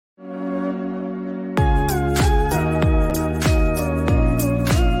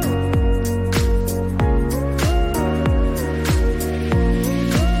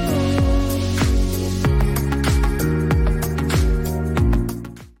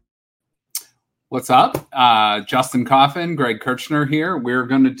What's up? Justin Coffin, Greg Kirchner here. We're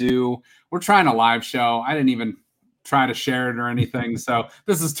trying a live show. I didn't even try to share it or anything. So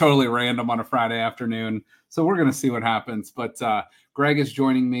this is totally random on a Friday afternoon. So we're going to see what happens. But Greg is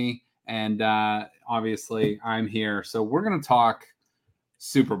joining me, and obviously I'm here. So we're going to talk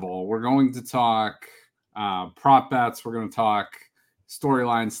Super Bowl. We're going to talk prop bets. We're going to talk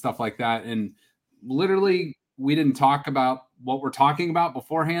storylines, stuff like that. And literally, we didn't talk about what we're talking about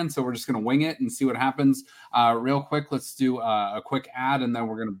beforehand, so we're just going to wing it and see what happens. Real quick, let's do a quick ad, and then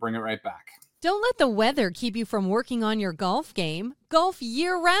we're going to bring it right back. Don't let the weather keep you from working on your golf game. Golf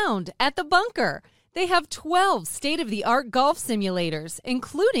year-round at The Bunker. They have 12 state-of-the-art golf simulators,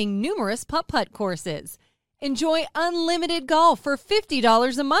 including numerous putt-putt courses. Enjoy unlimited golf for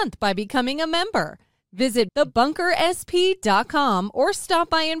 $50 a month by becoming a member. Visit thebunkersp.com or stop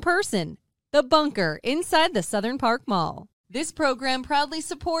by in person. The Bunker, inside the Southern Park Mall. This program proudly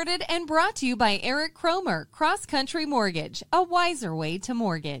supported and brought to you by Eric Cromer, Cross Country Mortgage, a wiser way to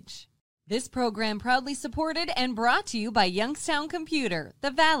mortgage. This program proudly supported and brought to you by Youngstown Computer,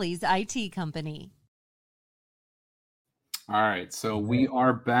 the Valley's IT company. All right, so we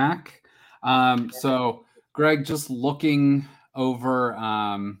are back. So Greg, just looking over,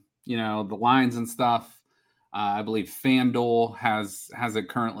 the lines and stuff. I believe FanDuel has it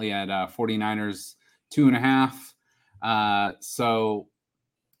currently at 49ers 2.5. So,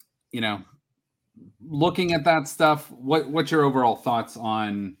 looking at that stuff, what's your overall thoughts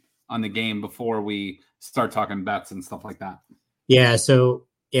on the game before we start talking bets and stuff like that? So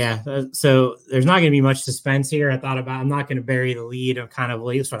there's not going to be much suspense here. I'm not going to bury the lead of kind of at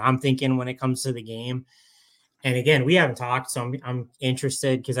least what I'm thinking when it comes to the game. And again, we haven't talked, so I'm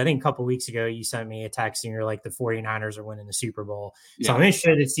interested because I think a couple of weeks ago you sent me a text and you're like, the 49ers are winning the Super Bowl. Yeah. So I'm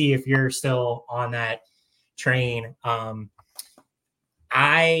interested to see if you're still on that train.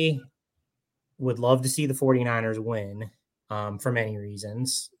 I would love to see the 49ers win for many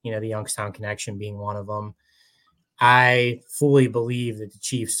reasons, the Youngstown connection being one of them. I fully believe that the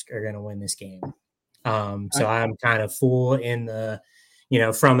Chiefs are going to win this game. So I'm kind of full in the,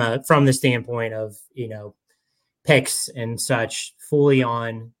 from the standpoint of, picks and such, fully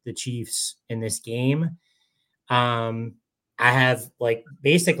on the Chiefs in this game. I have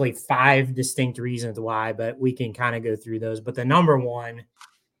basically 5 distinct reasons why, but we can kind of go through those. But the number one,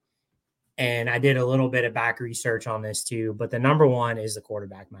 and I did a little bit of back research on this too, but the number one is the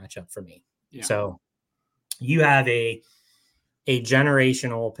quarterback matchup for me. Yeah. So you have a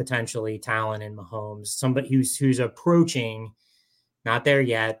generational potentially talent in Mahomes, somebody who's approaching. Not there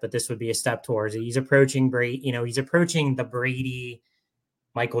yet, but this would be a step towards it. He's approaching Brady. He's approaching the Brady,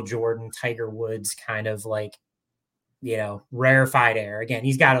 Michael Jordan, Tiger Woods kind of rarefied air. Again,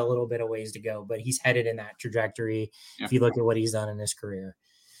 he's got a little bit of ways to go, but he's headed in that trajectory. Yeah. If you look at what he's done in his career.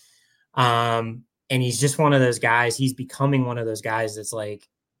 And he's just one of those guys. He's becoming one of those guys that's like,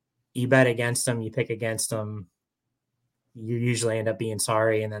 you bet against him, you pick against him, you usually end up being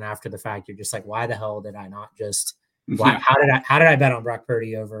sorry. And then after the fact, you're just like, why the hell did I not just how did I bet on Brock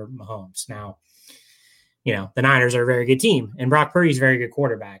Purdy over Mahomes? Now, the Niners are a very good team and Brock Purdy's a very good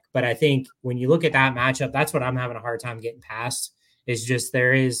quarterback. But I think when you look at that matchup, that's what I'm having a hard time getting past, is just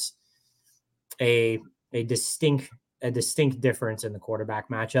there is a distinct difference in the quarterback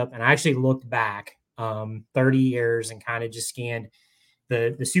matchup. And I actually looked back 30 years and kind of just scanned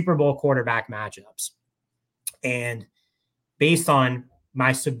the Super Bowl quarterback matchups. And based on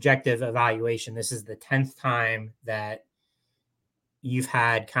my subjective evaluation, this is the 10th time that you've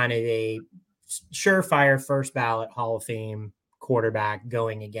had kind of a surefire first ballot Hall of Fame quarterback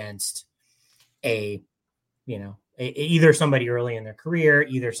going against either somebody early in their career,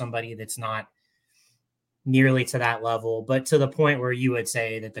 either somebody that's not nearly to that level, but to the point where you would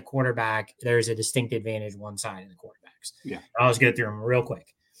say that the quarterback, there's a distinct advantage one side of the quarterbacks. Yeah. I'll just go through them real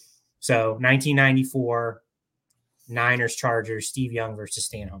quick. So 1994, Niners Chargers, Steve Young versus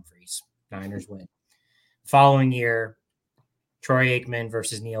Stan Humphries. Niners win. Following year, Troy Aikman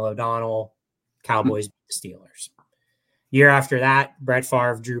versus Neil O'Donnell. Cowboys beat the Steelers. Year after that, Brett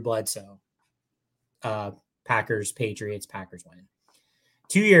Favre, Drew Bledsoe. Packers, Patriots, Packers win.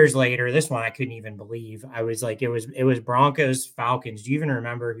 2 years later, this one I couldn't even believe. I was like, it was Broncos, Falcons. Do you even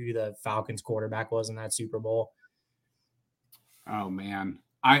remember who the Falcons quarterback was in that Super Bowl? Oh man.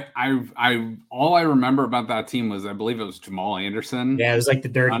 All I remember about that team was I believe it was Jamal Anderson. Yeah, it was like the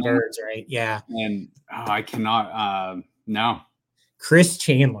Dirty Birds, right? Yeah. And I cannot no. Chris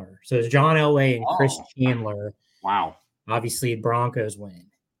Chandler. So it's John Elway and Chris Chandler. Wow. Obviously, Broncos win.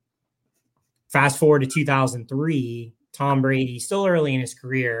 Fast forward to 2003, Tom Brady, still early in his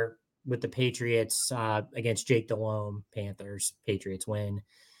career with the Patriots against Jake Delhomme, Panthers. Patriots win.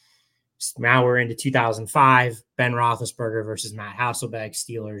 Now we're into 2005. Ben Roethlisberger versus Matt Hasselbeck.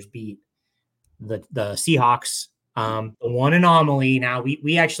 Steelers beat the Seahawks. The one anomaly. Now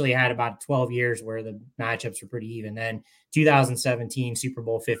we actually had about 12 years where the matchups were pretty even. Then 2017 Super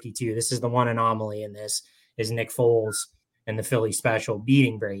Bowl 52. This is the one anomaly in this is Nick Foles and the Philly Special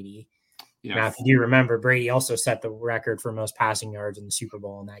beating Brady. Yes. Now, if you do remember, Brady also set the record for most passing yards in the Super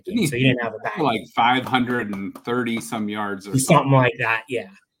Bowl in that game. So he didn't have a bad like 530 some yards or something like that. Yeah.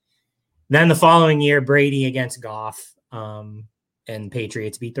 Then the following year, Brady against Goff, and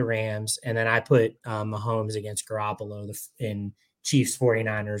Patriots beat the Rams. And then I put Mahomes against Garoppolo in Chiefs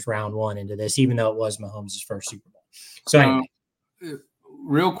 49ers round 1 into this, even though it was Mahomes' first Super Bowl. So anyway.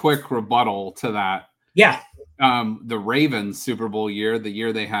 Real quick rebuttal to that. Yeah. The Ravens Super Bowl year, the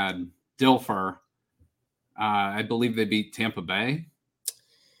year they had Dilfer, I believe they beat Tampa Bay.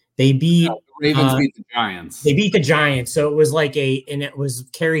 They beat the Ravens beat the Giants. They beat the Giants. So it was and it was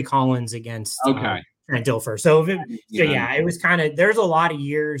Kerry Collins against Trent Dilfer. So it was kind of, there's a lot of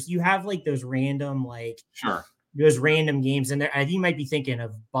years. You have like those random, those random games in there. I think you might be thinking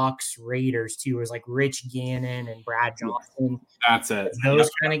of Bucks Raiders too. It was like Rich Gannon and Brad Johnson. That's it. Those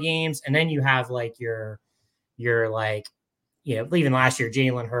kind of games. And then you have like your like, even last year,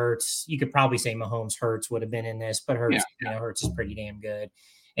 Jalen Hurts, you could probably say Mahomes Hurts would have been in this, but Hurts, Hurts is pretty damn good.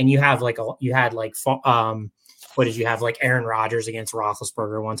 And you have what did you have, like Aaron Rodgers against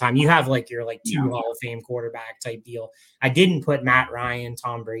Roethlisberger one time? You have like your two Hall of Fame quarterback type deal. I didn't put Matt Ryan,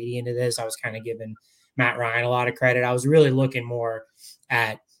 Tom Brady into this. I was kind of giving Matt Ryan a lot of credit. I was really looking more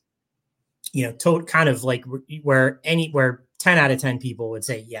at, kind of like where 10 out of 10 people would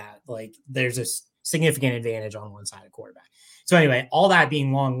say, like there's a significant advantage on one side of quarterback. So anyway, all that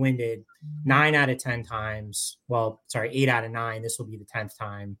being long-winded, 9 out of 10 times, 8 out of 9, this will be the 10th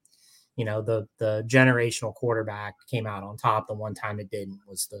time, the generational quarterback came out on top. The one time it didn't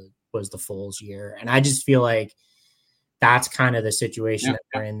was the Foles year. And I just feel like that's kind of the situation that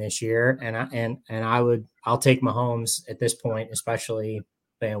we're in this year. And I'll take Mahomes at this point, especially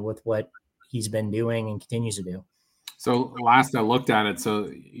with what he's been doing and continues to do. So last I looked at it,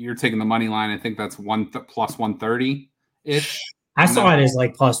 so you're taking the money line. I think that's plus 130-ish. I saw it as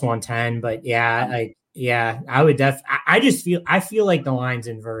like plus 110, but I would I feel like the line's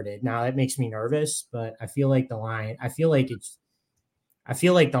inverted. Now that makes me nervous, but I feel like the line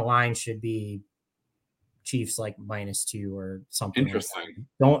should be Chiefs like -2 or something. Interesting. Like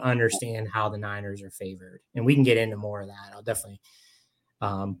don't understand how the Niners are favored, and we can get into more of that. I'll definitely.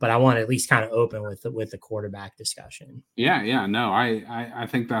 But I want to at least kind of open with the quarterback discussion. Yeah. No, I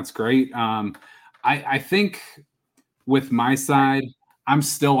think that's great. I think with my side, I'm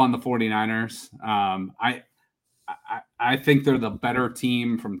still on the 49ers. I think they're the better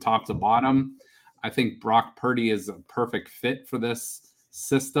team from top to bottom. I think Brock Purdy is a perfect fit for this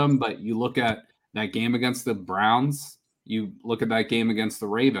system, but you look at that game against the Browns, you look at that game against the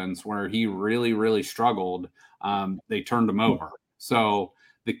Ravens where he really, really struggled. They turned him over. So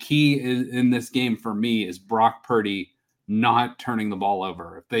the key in this game for me is Brock Purdy not turning the ball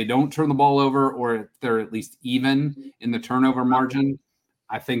over. If they don't turn the ball over, or if they're at least even in the turnover margin,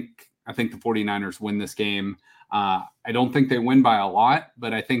 I think the 49ers win this game. I don't think they win by a lot,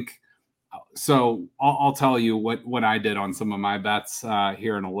 but I think so. I'll tell you what I did on some of my bets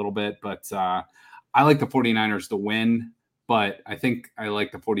here in a little bit, but I like the 49ers to win. But I think I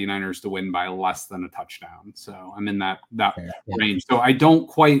like the 49ers to win by less than a touchdown. So I'm in that range. So I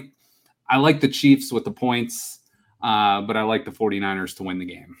like the Chiefs with the points, but I like the 49ers to win the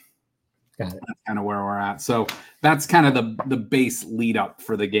game. Got it. That's kind of where we're at. So that's kind of the base lead up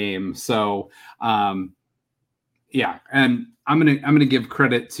for the game. So and I'm gonna give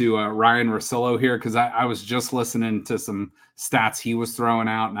credit to Ryan Russillo here because I was just listening to some stats he was throwing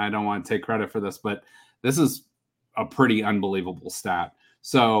out, and I don't want to take credit for this, but this is a pretty unbelievable stat.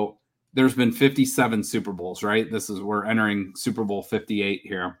 So there's been 57 Super Bowls, right? We're entering Super Bowl 58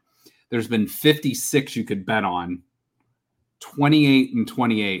 here. There's been 56 you could bet on. 28 and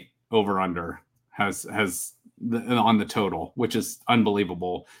 28 over under has on the total, which is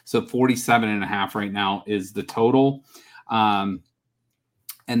unbelievable. So 47.5 right now is the total. And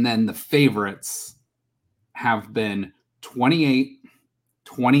then the favorites have been 28,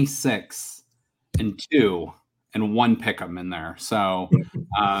 26, and 2. And 1 pick 'em in there. So,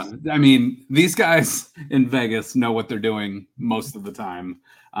 I mean, these guys in Vegas know what they're doing most of the time.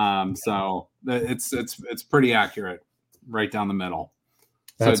 So it's pretty accurate, right down the middle.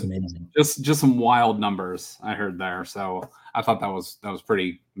 That's amazing. Just some wild numbers I heard there. So I thought that was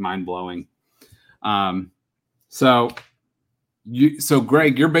pretty mind blowing. So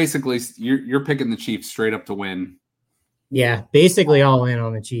Greg, you're basically you're picking the Chiefs straight up to win. Yeah, basically all in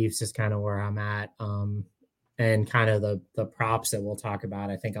on the Chiefs is kind of where I'm at. And kind of the props that we'll talk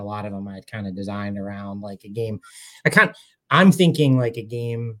about. I think a lot of them I had kind of designed around like a game. I'm thinking like a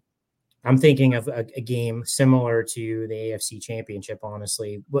game. I'm thinking of a game similar to the AFC Championship,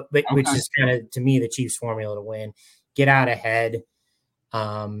 honestly, which is kind of, to me, the Chiefs' formula to win. Get out ahead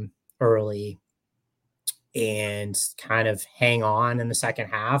early and kind of hang on in the second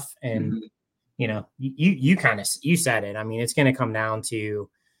half. And, you kind of, you said it. I mean, it's going to come down to,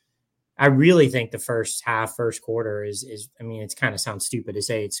 I really think the first quarter is, I mean, it's kind of sounds stupid to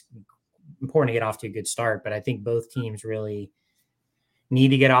say it's important to get off to a good start, but I think both teams really need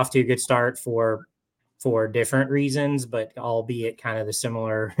to get off to a good start for different reasons, but albeit kind of the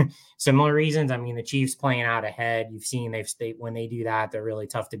similar reasons. I mean, the Chiefs playing out ahead, you've seen when they do that, they're really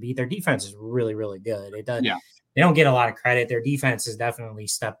tough to beat. Their defense is really, really good. They don't get a lot of credit. Their defense has definitely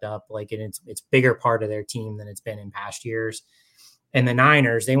stepped up. Like it's bigger part of their team than it's been in past years. And the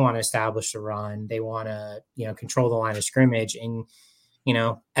Niners, they want to establish the run. They want to, control the line of scrimmage. And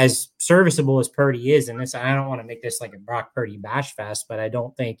as serviceable as Purdy is, and this, I don't want to make this like a Brock Purdy bash fest, but I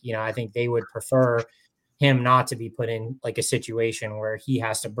don't think, I think they would prefer him not to be put in like a situation where he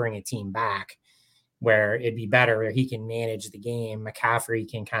has to bring a team back, where it'd be better where he can manage the game. McCaffrey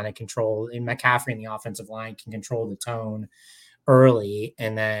can kind of control, and McCaffrey in the offensive line can control the tone early.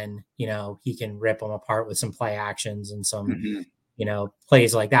 And then, he can rip them apart with some play actions and some,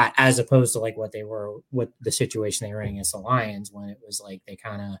 plays like that, as opposed to like what the situation they were in against the Lions, when it was like they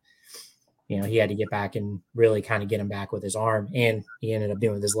kind of, he had to get back and really kind of get him back with his arm, and he ended up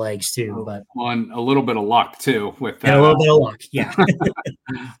doing with his legs too. But and a little bit of luck too with that. And a little bit of luck, yeah.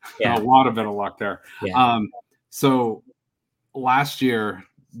 Yeah. A lot of bit of luck there. Yeah. So last year,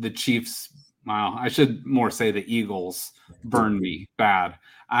 the Chiefs, well, I should more say the Eagles burned me bad.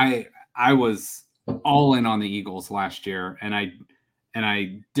 I was all in on the Eagles last year, and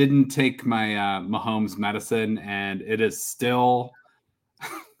I didn't take my Mahomes medicine, and it is still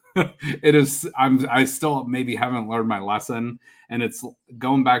I still maybe haven't learned my lesson. And it's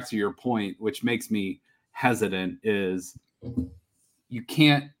going back to your point, which makes me hesitant, is you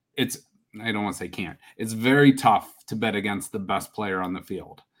can't, I don't want to say can't, it's very tough to bet against the best player on the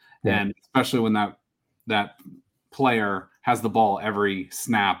field. Yeah. And especially when that player has the ball every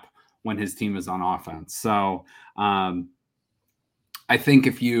snap when his team is on offense. So I think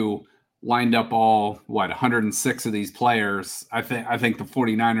if you lined up all 106 of these players, I think the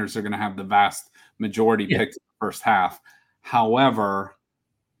 49ers are going to have the vast majority picks in the first half. However,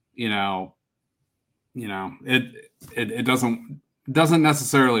 it doesn't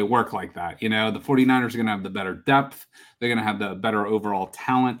necessarily work like that. The 49ers are going to have the better depth. They're going to have the better overall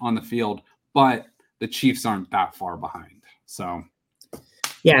talent on the field, but the Chiefs aren't that far behind. So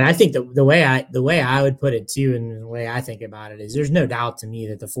yeah, and I think the way I would put it too, and the way I think about it is, there's no doubt to me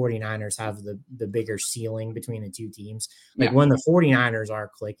that the 49ers have the bigger ceiling between the two teams. Like when the 49ers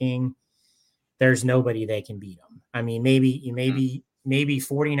are clicking, there's nobody they can beat them. I mean, maybe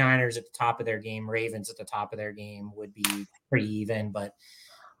 49ers at the top of their game, Ravens at the top of their game would be pretty even, but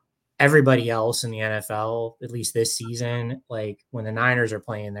everybody else in the NFL, at least this season, like when the Niners are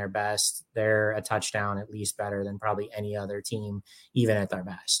playing their best, they're a touchdown at least better than probably any other team, even at their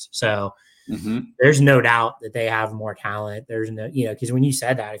best. So there's no doubt that they have more talent. There's no, because when you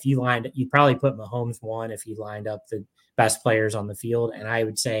said that, you'd probably put Mahomes one if you lined up the best players on the field. And I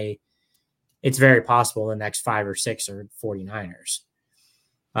would say it's very possible the next 5 or 6 are 49ers.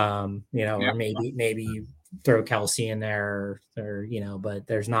 Or maybe you throw Kelsey in there or but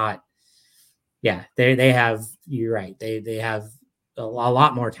there's not. Yeah, they have, you're right. They have a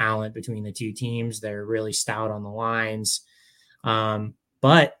lot more talent between the two teams. They're really stout on the lines.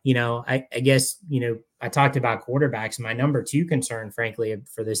 But, I guess, I talked about quarterbacks. My number 2 concern, frankly,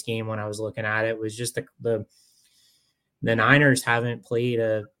 for this game when I was looking at it was just the Niners haven't played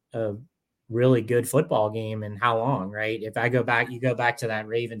a really good football game in how long, right? If you go back to that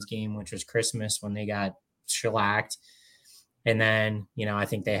Ravens game, which was Christmas when they got shellacked. And then, I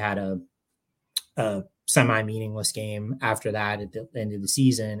think they had a semi-meaningless game after that at the end of the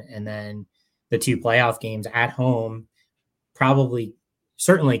season. And then the 2 playoff games at home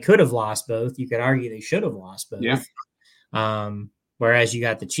certainly could have lost both. You could argue they should have lost both. Yeah. Whereas you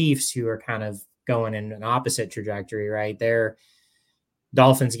got the Chiefs, who are kind of going in an opposite trajectory, right? Their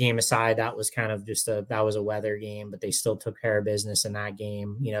Dolphins game aside, that was kind of that was a weather game, but they still took care of business in that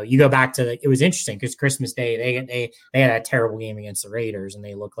game. You go back to it was interesting because Christmas Day, they had a terrible game against the Raiders and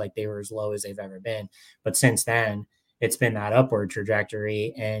they looked like they were as low as they've ever been. But since then, it's been that upward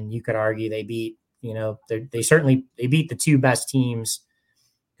trajectory. And you could argue they beat, they beat the 2 best teams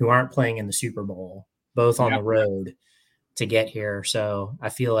who aren't playing in the Super Bowl, both on the road. to get here. So I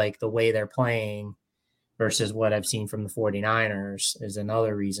feel like the way they're playing versus what I've seen from the 49ers is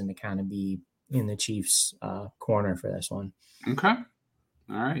another reason to kind of be in the Chiefs corner for this one. Okay.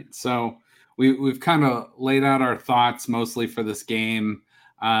 All right. So we've kind of laid out our thoughts mostly for this game.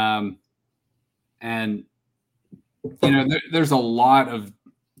 And, there's a lot of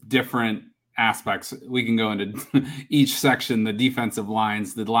different aspects. We can go into each section, the defensive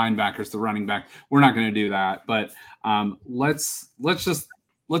lines, the linebackers, the running back. We're not going to do that, but let's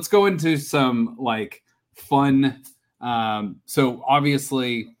go into some like fun. So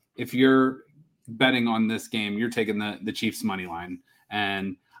obviously if you're betting on this game, you're taking the Chiefs money line,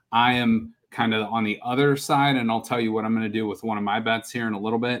 and I am kind of on the other side, and I'll tell you what I'm going to do with one of my bets here in a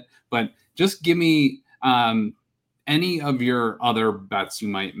little bit, but just give me any of your other bets you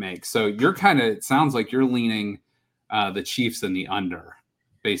might make. So you're it sounds like you're leaning the Chiefs in the under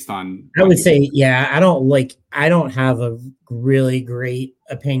based on. I would say, yeah, I don't have a really great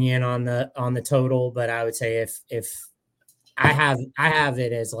opinion on the total, but I would say if I have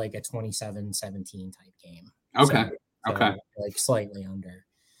it as like a 27-17 type game. Okay. So okay. Like slightly under.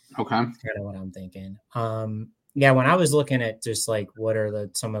 Okay. That's kind of what I'm thinking. Yeah, when I was looking at just like what are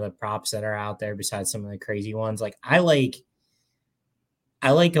some of the props that are out there besides some of the crazy ones, like I like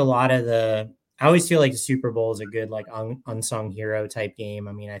a lot of I always feel like the Super Bowl is a good like unsung hero type game.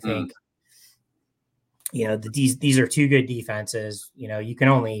 I mean, I think these are two good defenses. You can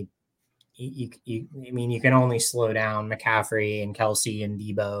only you can only slow down McCaffrey and Kelsey and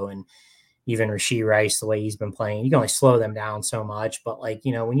Debo and even Rashee Rice, the way he's been playing. You can only slow them down so much. But like,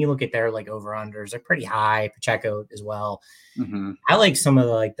 when you look at their like over-unders, they're pretty high. Pacheco as well. Mm-hmm. I like some of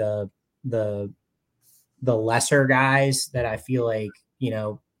the lesser guys that I feel like,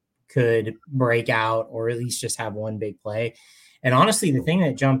 could break out or at least just have one big play. And honestly, the thing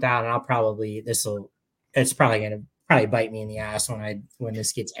that jumped out, and it's probably going to bite me in the ass when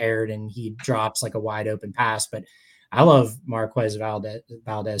this gets aired and he drops like a wide open pass, but I love Marquez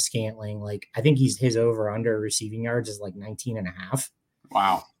Valdez-Scantling. Like, I think his over-under receiving yards is like 19.5.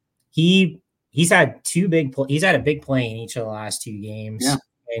 Wow. He's had he's had a big play in each of the last two games. Yeah.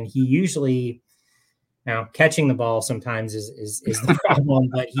 And he usually, now catching the ball sometimes is the problem,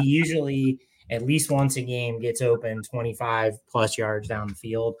 but he usually at least once a game gets open 25 plus yards down the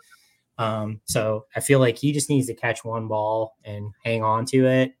field. So I feel like he just needs to catch one ball and hang on to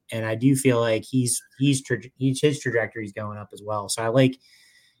it. And I do feel like his trajectory is going up as well. So I like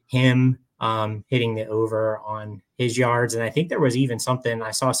him hitting the over on his yards. And I think there was even I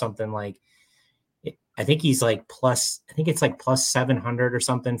saw something like, I think he's like it's like plus 700 or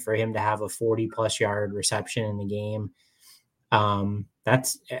something for him to have a 40 plus yard reception in the game.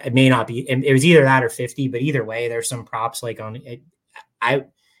 It may not be, it was either that or 50, but either way, there's some props like on it.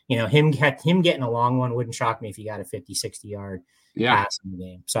 Him getting a long one wouldn't shock me if he got a 50, 60 yard pass in the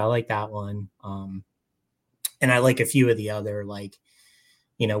game. So I like that one. And I like a few of the other, like,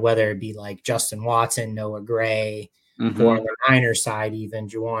 whether it be like Justin Watson, Noah Gray, or on the Niners side, even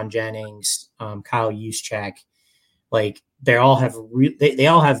Juwan Jennings, Kyle Juszczyk, like they all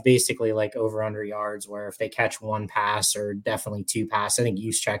have basically like over under yards where if they catch one pass or definitely two passes, I think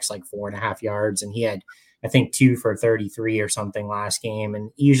Juszczyk's like 4.5 yards and he had, I think 2 for 33 or something last game.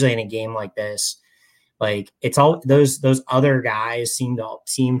 And usually in a game like this, like it's all those other guys seem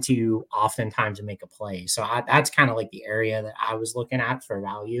to oftentimes make a play. So that's kind of like the area that I was looking at for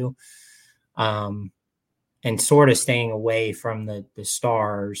value, and sort of staying away from the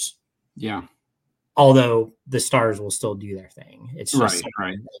stars. Yeah. Although the stars will still do their thing. It's just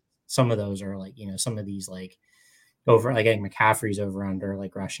right. Some of those are like, some of these like over, like I think McCaffrey's over under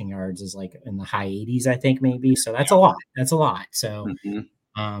like rushing yards is like in the high 80s, I think maybe. So that's a lot. So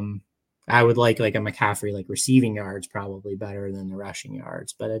I would like a McCaffrey, like receiving yards probably better than the rushing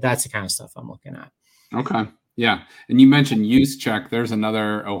yards, but that's the kind of stuff I'm looking at. Okay. Yeah. And you mentioned Juszczyk. There's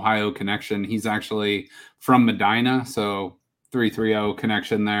another Ohio connection. He's actually from Medina. So 330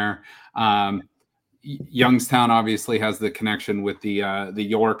 connection there. Youngstown obviously has the connection with the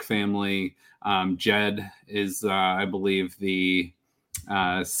York family. Jed is, I believe, the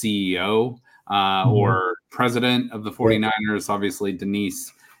CEO or president of the 49ers. Obviously,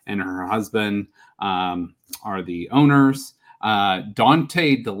 Denise and her husband are the owners.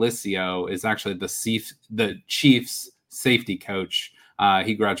 Dante DeLisio is actually the Chiefs safety coach.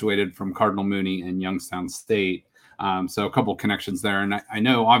 He graduated from Cardinal Mooney in Youngstown State. So a couple connections there. And I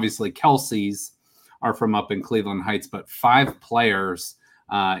know, obviously, Kelsey's are from up in Cleveland Heights, but 5 players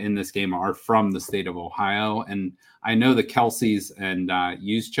in this game are from the state of Ohio. And I know the Kelseys and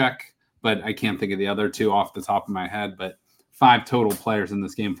Juszczyk, but I can't think of the other 2 off the top of my head. But 5 total players in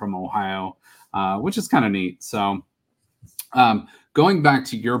this game from Ohio, which is kind of neat. So Going back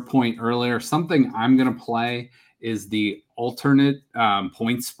to your point earlier, something I'm going to play is the alternate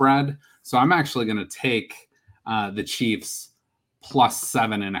point spread. So I'm actually going to take the Chiefs plus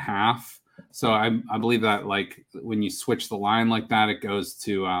 7.5. So I believe that like when you switch the line like that, it goes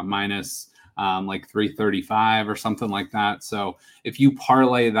to minus like 335 or something like that. So if you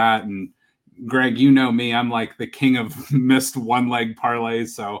parlay that, and Greg, you know me, I'm like the king of missed one leg parlays.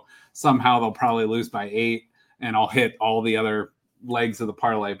 So somehow they'll probably lose by 8 and I'll hit all the other legs of the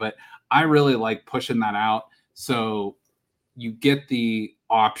parlay. But I really like pushing that out. So you get the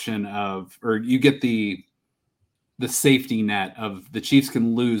option of, or you get the safety net of the Chiefs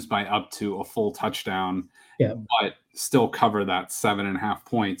can lose by up to a full touchdown, but still cover that 7.5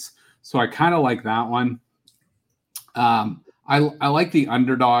 points. So I kind of like that one. I like the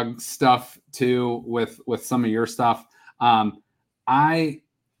underdog stuff too with some of your stuff. Let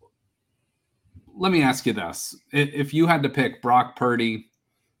me ask you this. If you had to pick Brock Purdy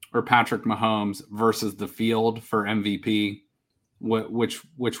or Patrick Mahomes versus the field for MVP,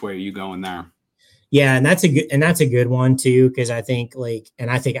 which way are you going there? Yeah, and that's a good one too, because I think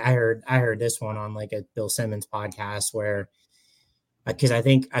I heard this one on like a Bill Simmons podcast where, because I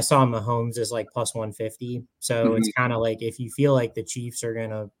think I saw Mahomes as like plus 150. So it's kind of like if you feel like the Chiefs are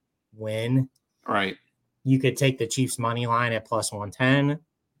gonna win, right, you could take the Chiefs money line at plus 110.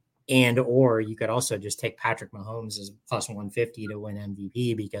 And or you could also just take Patrick Mahomes as plus 150 to win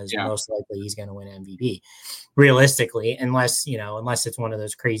MVP, because most likely he's going to win MVP realistically, unless it's one of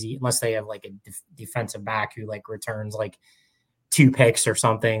those crazy, unless they have like a defensive back who like returns like 2 picks or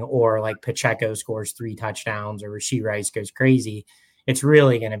something, or like Pacheco scores 3 touchdowns, or Rashee Rice goes crazy. It's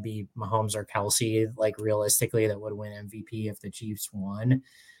really going to be Mahomes or Kelsey, like realistically, that would win MVP if the Chiefs won.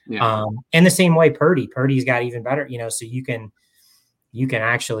 Yeah. And the same way Purdy's got even better, so you can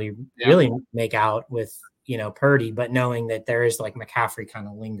actually really make out with, Purdy, but knowing that there is like McCaffrey kind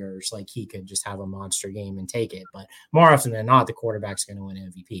of lingers, like he could just have a monster game and take it. But more often than not, the quarterback's going to win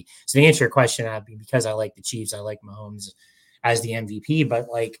MVP. So to answer your question, because I like the Chiefs, I like Mahomes as the MVP, but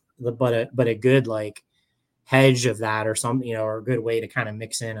a good like hedge of that or something, or a good way to kind of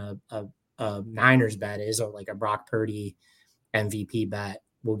mix in a Niners bet is like a Brock Purdy MVP bet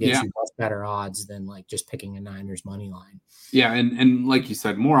will get you much better odds than like just picking a Niners money line. Yeah, and like you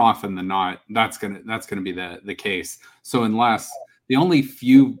said, more often than not, that's gonna be the case. So unless the only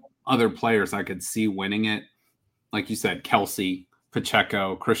few other players I could see winning it, like you said, Kelsey,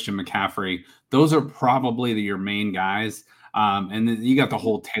 Pacheco, Christian McCaffrey, those are probably your main guys. And then you got the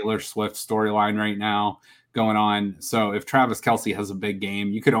whole Taylor Swift storyline right now going on. So if Travis Kelsey has a big game,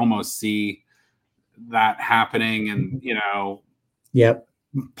 you could almost see that happening, and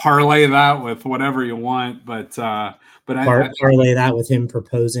parlay that with whatever you want, but parlay that with him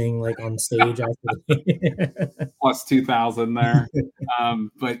proposing like on stage after the plus 2,000 there.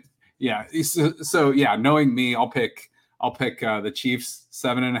 But yeah, so yeah, knowing me, I'll pick the Chiefs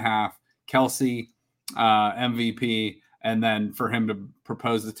 7.5, Kelsey MVP, and then for him to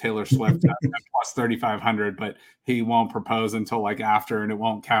propose to Taylor Swift at plus 3,500, but he won't propose until like after, and it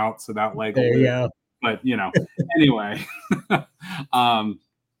won't count, so that leg will lose. But anyway,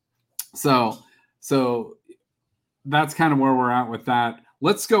 so that's kind of where we're at with that.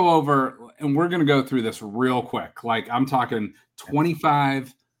 Let's go over, and we're going to go through this real quick. Like I'm talking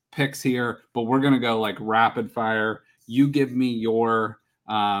 25 picks here, but we're going to go like rapid fire. You give me your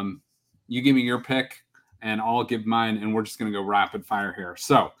pick, and I'll give mine, and we're just going to go rapid fire here.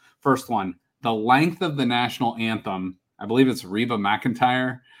 So first one, the length of the national anthem. I believe it's Reba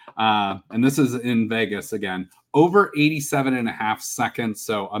McEntire. And this is in Vegas again, over 87.5 seconds.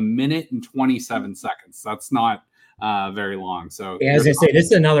 So 1minute and 27 seconds. That's not very long. So as I say, this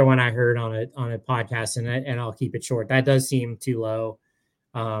is another one I heard on a podcast, and I'll keep it short. That does seem too low,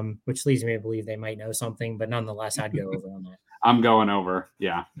 which leads me to believe they might know something, but nonetheless, I'd go over on that. I'm going over.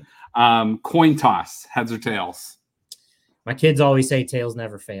 Yeah. Coin toss, heads or tails? My kids always say tails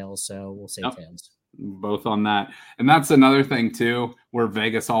never fails, so we'll say tails. Both on that. And that's another thing too, where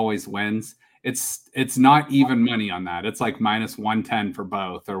Vegas always wins. It's not even money on that. It's like minus 110 for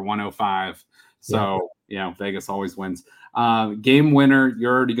both, or 105. So Vegas always wins. Game winner,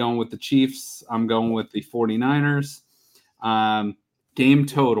 you're already going with the Chiefs. I'm going with the 49ers. Game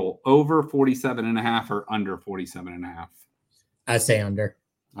total, over 47.5 or under 47.5? I'd say under.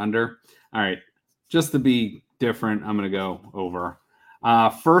 Under? All right. Just to be different, I'm going to go over.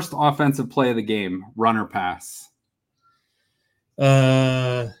 First offensive play of the game, run or pass?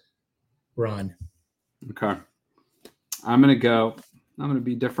 Run. Okay. I'm going to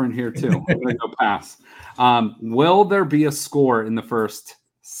be different here too. I'm going to go pass. Will there be a score in the first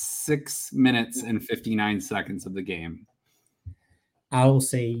 6 minutes and 59 seconds of the game? I will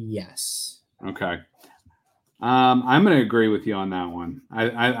say yes. Okay. I'm going to agree with you on that one.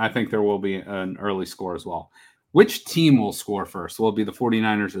 I think there will be an early score as well. Which team will score first? Will it be the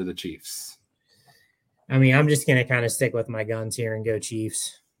 49ers or the Chiefs? I mean, I'm just going to kind of stick with my guns here and go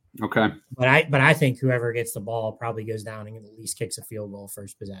Chiefs. Okay. But I think whoever gets the ball probably goes down and at least kicks a field goal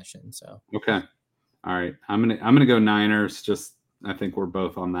first possession. So okay. All right. I'm gonna go Niners. Just I think we're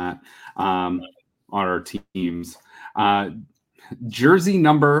both on that. On our teams. Jersey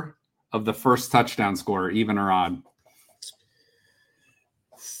number of the first touchdown scorer, even or odd?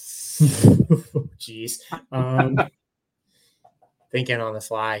 Jeez. Thinking on the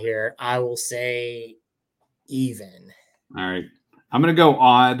fly here. I will say even. All right. I'm going to go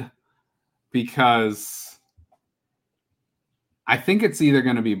odd because I think it's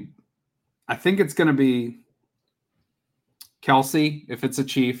going to be Kelsey if it's a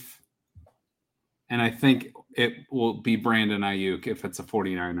Chief. And I think it will be Brandon Ayuk if it's a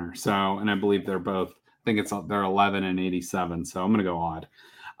 49er. So, and I believe they're 11 and 87. So I'm going to go odd.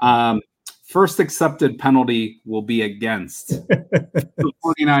 First accepted penalty will be against the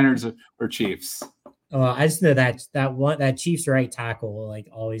 49ers or Chiefs. I just know that Chiefs right tackle like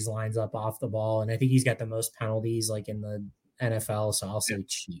always lines up off the ball, and I think he's got the most penalties like in the NFL. So I'll say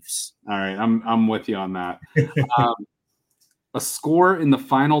Chiefs. All right, I'm with you on that. A score in the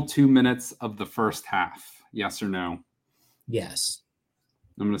final 2 minutes of the first half, yes or no? Yes.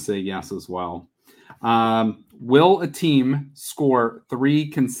 I'm going to say yes as well. Will a team score 3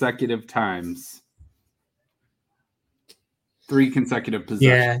 consecutive times? 3 consecutive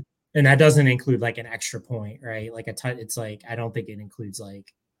possessions. Yeah. And that doesn't include like an extra point, right? Like it's like, I don't think it includes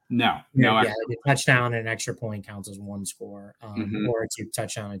like, no. Like a touchdown and an extra point counts as one score, or a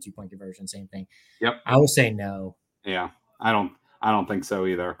touchdown and 2-point conversion, same thing. Yep. I will say no. Yeah. I don't think so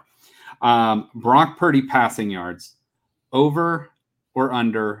either. Brock Purdy passing yards, over or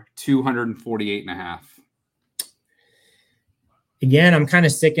under 248.5. Again, I'm kind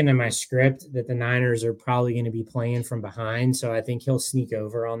of sticking to my script that the Niners are probably going to be playing from behind. So I think he'll sneak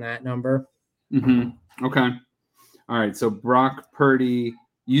over on that number. Mm-hmm. Okay. All right. So Brock Purdy,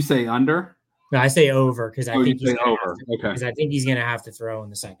 you say under? No, I say over because I think he's over. Okay. Because I think he's going to have to throw in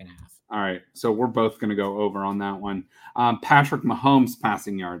the second half. All right. So we're both going to go over on that one. Patrick Mahomes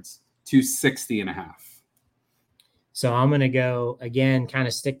passing yards, 260.5. So I'm going to go again, kind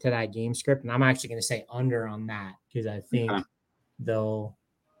of stick to that game script. And I'm actually going to say under on that because I think they'll,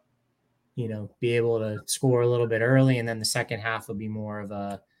 be able to score a little bit early. And then the second half will be more of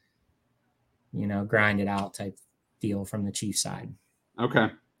a, grind it out type deal from the Chiefs side. Okay.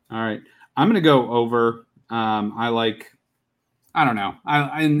 All right. I'm going to go over. I don't know.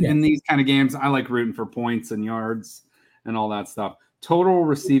 In these kind of games, I like rooting for points and yards and all that stuff. Total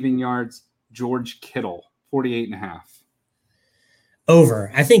receiving yards, George Kittle, 48.5.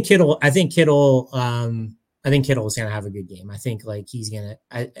 Over. I think Kittle is going to have a good game. I think like he's going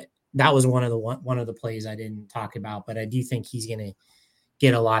to, that was one of the plays I didn't talk about, but I do think he's going to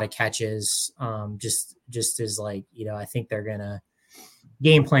get a lot of catches. Just as like, I think they're going to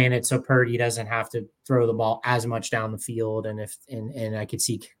game plan it so Purdy doesn't have to throw the ball as much down the field. And I could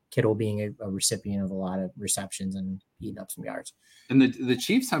see Kittle being a recipient of a lot of receptions and eating up some yards. And the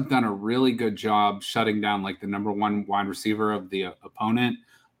Chiefs have done a really good job shutting down like the number one wide receiver of the opponent,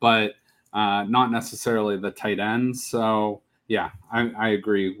 but not necessarily the tight ends. So yeah, I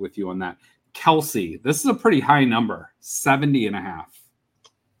agree with you on that. Kelsey, this is a pretty high number, 70.5.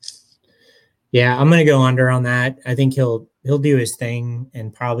 Yeah, I'm going to go under on that. I think he'll do his thing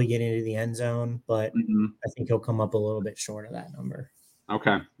and probably get into the end zone, but I think he'll come up a little bit short of that number.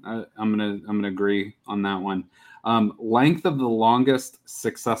 Okay, I'm gonna agree on that one. Length of the longest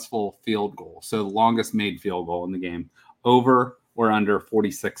successful field goal, so the longest made field goal in the game, over or under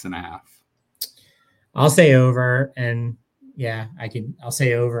 46.5. I'll say over, and yeah, I'll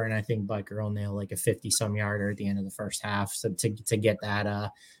say over, and I think Butker will nail like a 50-some yarder at the end of the first half. So to get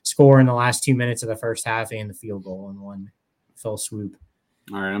that score in the last 2 minutes of the first half and the field goal in one fell swoop.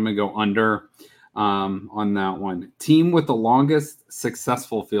 All right, I'm gonna go under on that one. Team with the longest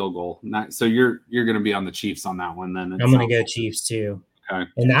successful field goal. So you're gonna be on the Chiefs on that one then. I'm gonna go Chiefs too. Okay.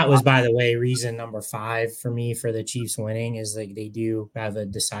 And that was, by the way, reason number 5 for me for the Chiefs winning is like they do have a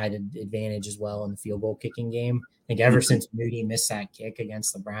decided advantage as well in the field goal kicking game. I think ever since Moody missed that kick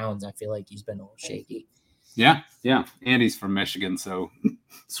against the Browns, I feel like he's been a little shaky. Yeah. And he's from Michigan, so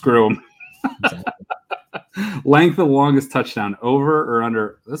screw him. Exactly. Length of the longest touchdown, over or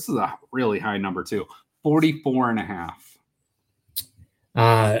under? This is a really high number too, 44.5.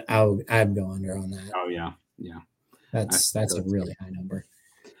 I'd go under on that. Oh yeah. That's a really high number.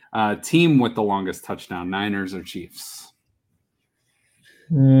 Team with the longest touchdown, Niners or Chiefs?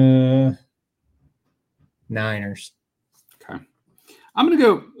 Niners. Okay. I'm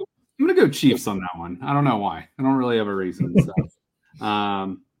gonna go Chiefs on that one. I don't know why. I don't really have a reason. So.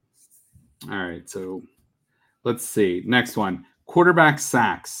 All right. So let's see. Next one. Quarterback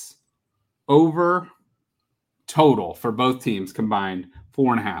sacks. Over total for both teams combined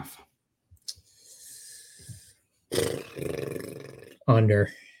 4.5. Under.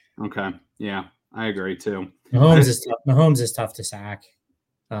 Okay. Yeah, I agree too. Mahomes is tough to sack.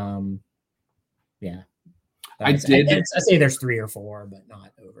 Yeah. I say there's 3 or 4, but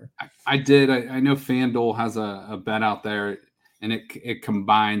not over. I did. I know FanDuel has a bet out there, and it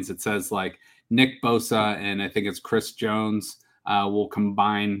combines. It says like Nick Bosa and I think it's Chris Jones will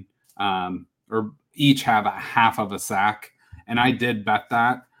combine or each have a half of a sack. And I did bet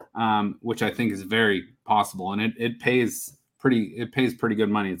that, which I think is very possible, and it pays pretty good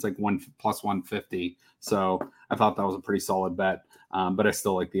money. It's like 1 plus 150. So I thought that was a pretty solid bet. But I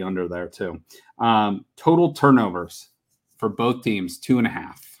still like the under there too. Total turnovers for both teams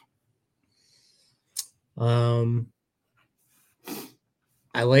 2.5.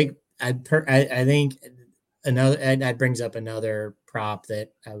 I think another, and that brings up another prop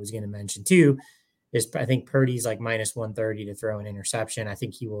that I was going to mention too, is I think Purdy's like minus 130 to throw an interception. I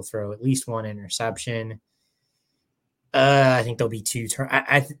think he will throw at least 1 interception. I think there'll be 2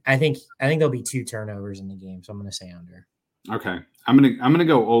 I think there'll be 2 turnovers in the game, so I'm going to say under. Okay, I'm gonna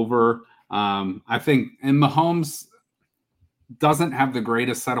go over. I think, and Mahomes doesn't have the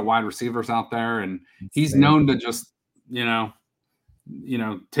greatest set of wide receivers out there, and he's known to just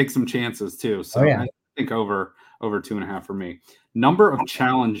take some chances too. So I think over 2.5 for me. Number of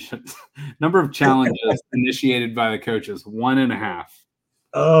challenges initiated by the coaches 1.5.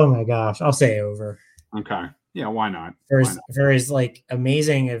 Oh my gosh, I'll say over. Okay. Yeah, why not? For his like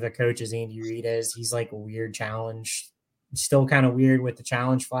amazing of a coach as Andy Reid is, he's like a weird challenge. Still kind of weird with the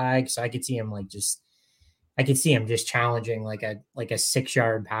challenge flag. So I could see him just challenging like a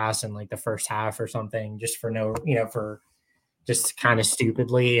 6-yard pass in like the first half or something, just for just kind of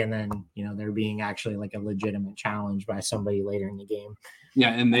stupidly. And then, there being actually like a legitimate challenge by somebody later in the game. Yeah.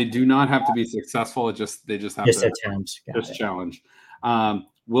 And they do not have to be successful. They just have to attempt. Just challenge.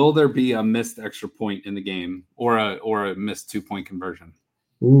 Will there be a missed extra point in the game or a missed 2-point conversion?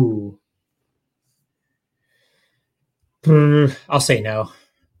 Ooh. I'll say no.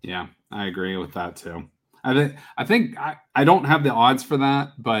 Yeah, I agree with that too. I think I don't have the odds for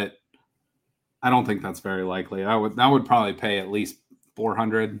that, but I don't think that's very likely. That would probably pay at least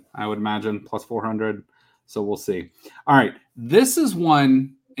 400, I would imagine, plus 400. So we'll see. All right, this is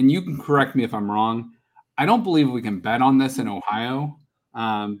one, and you can correct me if I'm wrong. I don't believe we can bet on this in Ohio,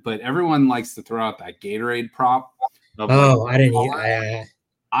 but everyone likes to throw out that Gatorade prop. I didn't.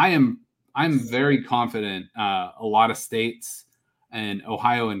 I'm very confident a lot of states, and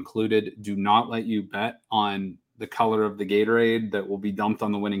Ohio included, do not let you bet on the color of the Gatorade that will be dumped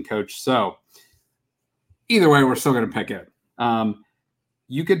on the winning coach. So either way, we're still going to pick it.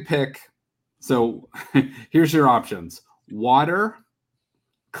 You could pick. So here's your options: water,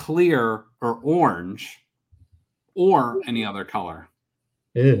 clear, or orange, or any other color.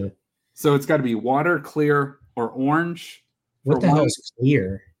 Ew. So it's got to be water, clear, or orange. What the hell is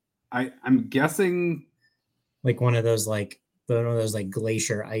clear? I'm guessing like one of those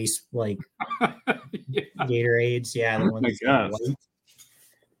glacier ice yeah. Gatorades. Yeah, the ones white.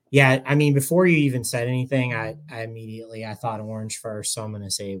 Yeah, I mean, before you even said anything, I immediately thought orange first, so I'm going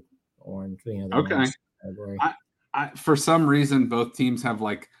to say orange. Okay. I for some reason both teams have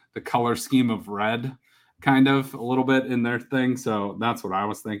like the color scheme of red, kind of a little bit in their thing, so that's what I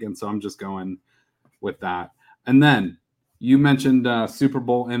was thinking. So I'm just going with that. And then you mentioned Super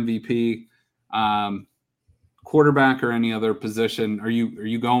Bowl MVP, quarterback, or any other position. Are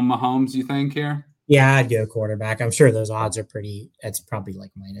you going Mahomes, you think, here? Yeah, I'd go quarterback. I'm sure those odds are it's probably like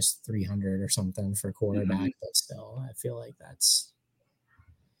minus 300 or something for quarterback, mm-hmm. But still, I feel like that's.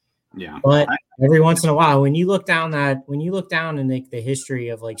 Yeah. But every once in a while, when you look down in the history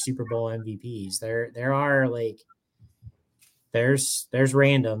of like Super Bowl MVPs, there are like there's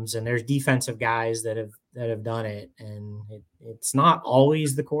randoms and there's defensive guys that have done it, and it's not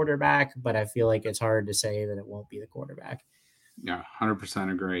always the quarterback, but I feel like it's hard to say that it won't be the quarterback. Yeah,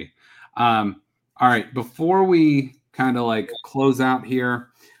 100% agree. All right, before we kind of like close out here,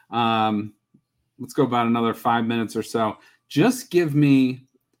 let's go about another 5 minutes or so. Just give me,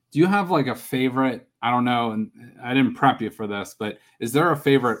 do you have like a favorite? I don't know, and I didn't prep you for this, but is there a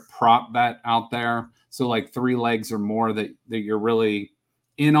favorite prop bet out there? So like 3 legs or more that you're really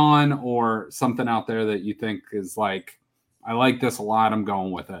in on, or something out there that you think is like, I like this a lot, I'm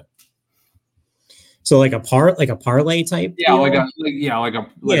going with it. So like a parlay type Yeah, deal? like a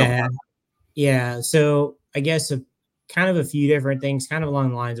So I guess kind of a few different things, kind of along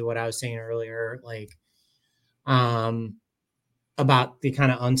the lines of what I was saying earlier, like about the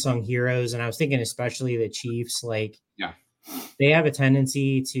kind of unsung heroes. And I was thinking especially the Chiefs, like yeah. they have a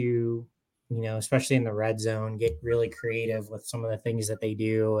tendency to, especially in the red zone, get really creative with some of the things that they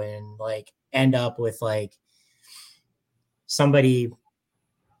do and like end up with like somebody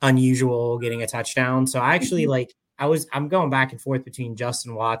unusual getting a touchdown. So I actually like I'm going back and forth between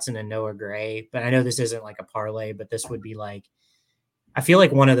Justin Watson and Noah Gray, but I know this isn't like a parlay, but this would be like I feel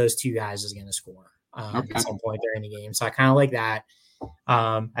like one of those two guys is going to score at some point during the game. So I kind of like that.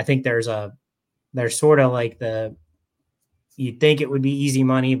 I think there's sort of like you'd think it would be easy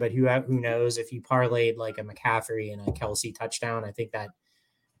money, but who knows if you parlayed like a McCaffrey and a Kelsey touchdown, I think that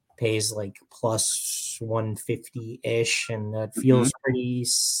pays like plus 150 ish. And that feels pretty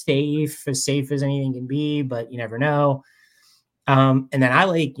safe as anything can be, but you never know. And then I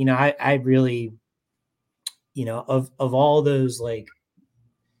like, I really, of all those, like,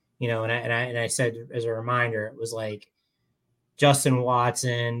 and I said as a reminder, it was like Justin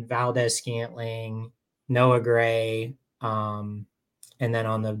Watson, Valdez Scantling, Noah Gray, and then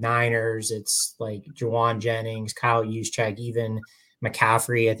on the Niners, it's like Jawan Jennings, Kyle Juszczyk, even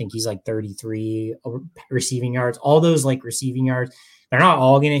McCaffrey. I think he's like 33 receiving yards. All those like receiving yards, they're not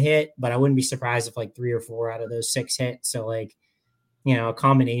all going to hit, but I wouldn't be surprised if like 3 or 4 out of those 6 hit. So like, a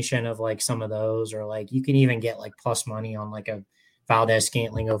combination of like some of those, or like you can even get like plus money on like a Valdez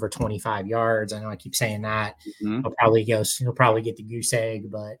Scantling over 25 yards. I know I keep saying that. He'll probably get the goose egg,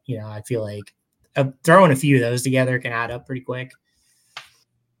 but I feel like throwing a few of those together can add up pretty quick.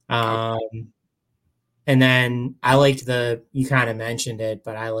 And then I liked you kind of mentioned it,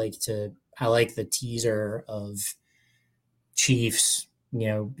 but I like the teaser of Chiefs.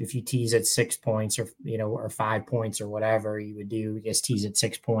 If you tease at 6 points or 5 points or whatever you would do, just tease at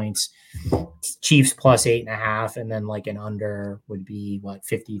 6 points, Chiefs plus 8.5. And then like an under would be what,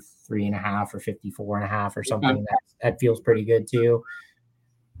 53.5 or 54.5 or something. That feels pretty good too.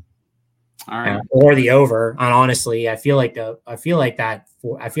 All right. Or the over. And honestly, I feel like that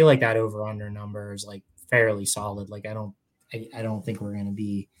over under number is like fairly solid. Like I don't think we're going to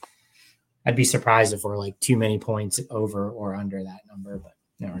be. I'd be surprised if we're like too many points over or under that number, but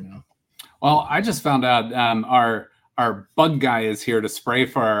never know. Well, I just found out our bug guy is here to spray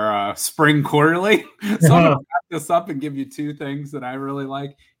for our spring quarterly. So I'm going to wrap this up and give you 2 things that I really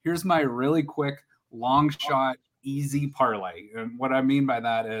like. Here's my really quick, long shot, easy parlay. And what I mean by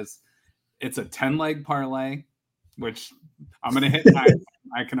that is it's a 10-leg parlay, which I'm going to hit 9.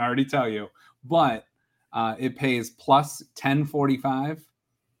 I can already tell you. But it pays plus 1045.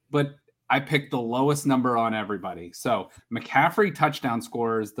 But I picked the lowest number on everybody. So McCaffrey touchdown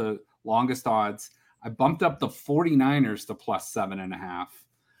score is the longest odds. I bumped up the 49ers to plus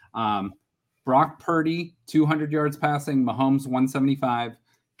 7.5. Brock Purdy, 200 yards passing. Mahomes, 175.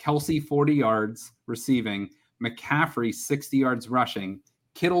 Kelsey, 40 yards receiving. McCaffrey, 60 yards rushing.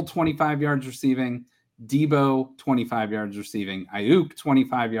 Kittle, 25 yards receiving. Debo, 25 yards receiving. Ayuk,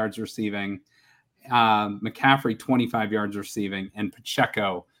 25 yards receiving. McCaffrey, 25 yards receiving. And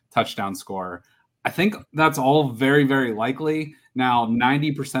Pacheco, touchdown score. I think that's all very, very likely. Now,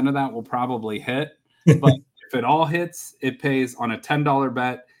 90% of that will probably hit, but if it all hits, it pays on a $10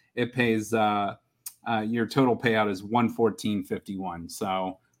 bet. It pays your total payout is $114.51.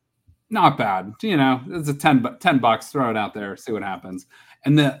 So not bad. It's a $10. Throw it out there, see what happens.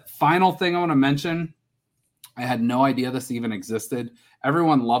 And the final thing I want to mention, I had no idea this even existed.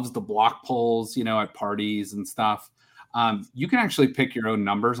 Everyone loves the block polls, at parties and stuff. You can actually pick your own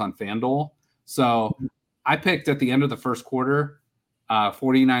numbers on FanDuel. So I picked at the end of the first quarter,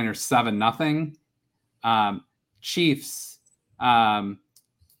 49ers 7-0. Chiefs, I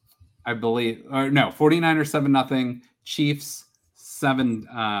believe, or no, 49ers 7-0. Chiefs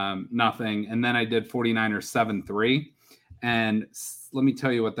 7-0. And then I did 49ers 7-3. And let me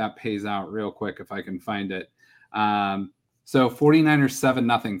tell you what that pays out real quick if I can find it. So 49ers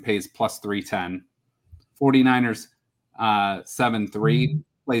 7-0 pays plus 310. 49ers 7-3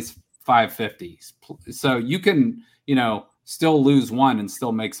 plays 550. So you can, still lose one and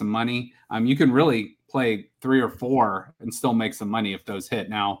still make some money. You can really play 3 or 4 and still make some money if those hit.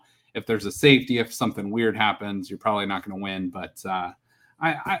 Now, if there's a safety, if something weird happens, you're probably not going to win. But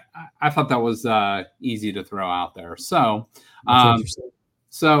I thought that was easy to throw out there. So,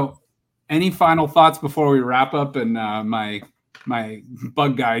 any final thoughts before we wrap up? And my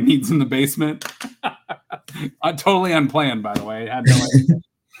bug guy needs in the basement. Totally unplanned, by the way. I had no idea.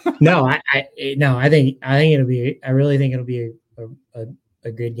 No, I really think it'll be a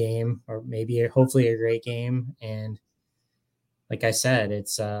a good game, or maybe hopefully a great game. And like I said,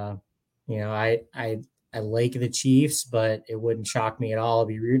 it's I like the Chiefs, but it wouldn't shock me at all. I'll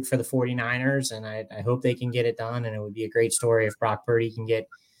be rooting for the 49ers, and I hope they can get it done. And it would be a great story if Brock Purdy can get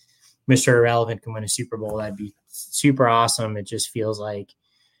Mr. Irrelevant, can win a Super Bowl. That'd be super awesome. It just feels like,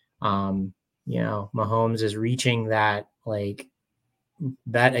 Mahomes is reaching that, like,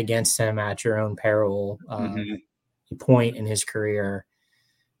 bet against him at your own peril point in his career,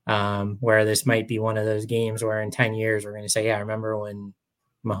 where this might be one of those games where in 10 years we're going to say, yeah, remember when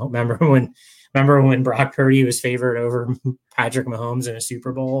Brock Purdy was favored over Patrick Mahomes in a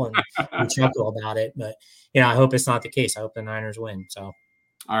Super Bowl, and we chuckle about it. But I hope it's not the case. I hope the Niners win. So,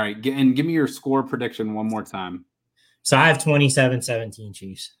 all right, and give me your score prediction one more time. So I have 27-17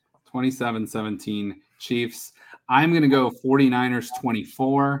 Chiefs. 27-17 Chiefs. I'm going to go 49ers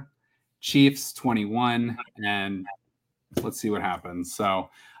 24, Chiefs 21, and let's see what happens. So,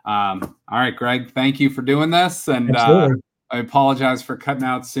 all right, Greg, thank you for doing this. And I apologize for cutting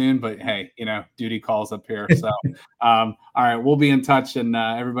out soon, but hey, duty calls up here. So, all right, we'll be in touch, and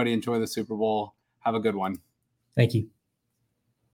everybody enjoy the Super Bowl. Have a good one. Thank you.